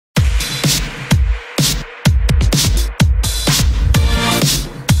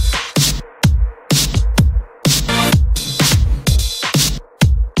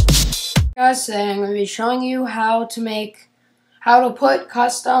guys, today I'm going to be showing you how to put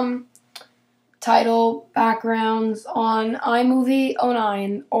custom title backgrounds on iMovie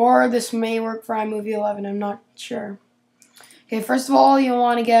 09, or this may work for iMovie 11, I'm not sure. Okay, first of all, you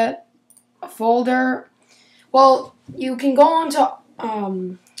want to get a folder. Well, you can go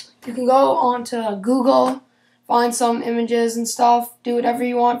onto Google, find some images and stuff, do whatever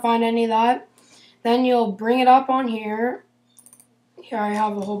you want, find any of that. Then you'll bring it up on here. Here I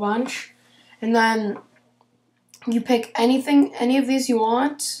have a whole bunch. And then you pick any of these you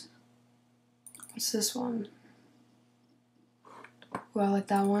want. What's this one? Well, I like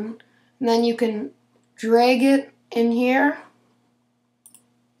that one. And then you can drag it in here.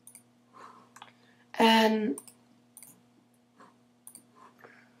 And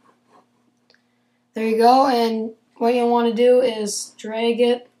there you go. And what you want to do is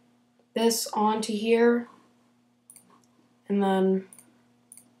drag this onto here. And then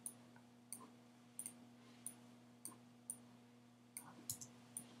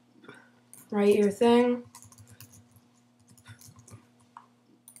write your thing.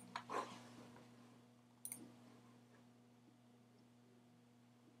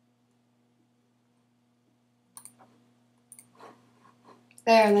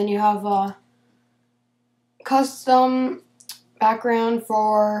 There, and then you have a custom background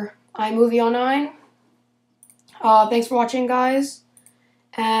for iMovie 09. Thanks for watching, guys,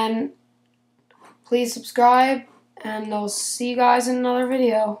 and please subscribe, and I'll see you guys in another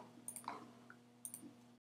video.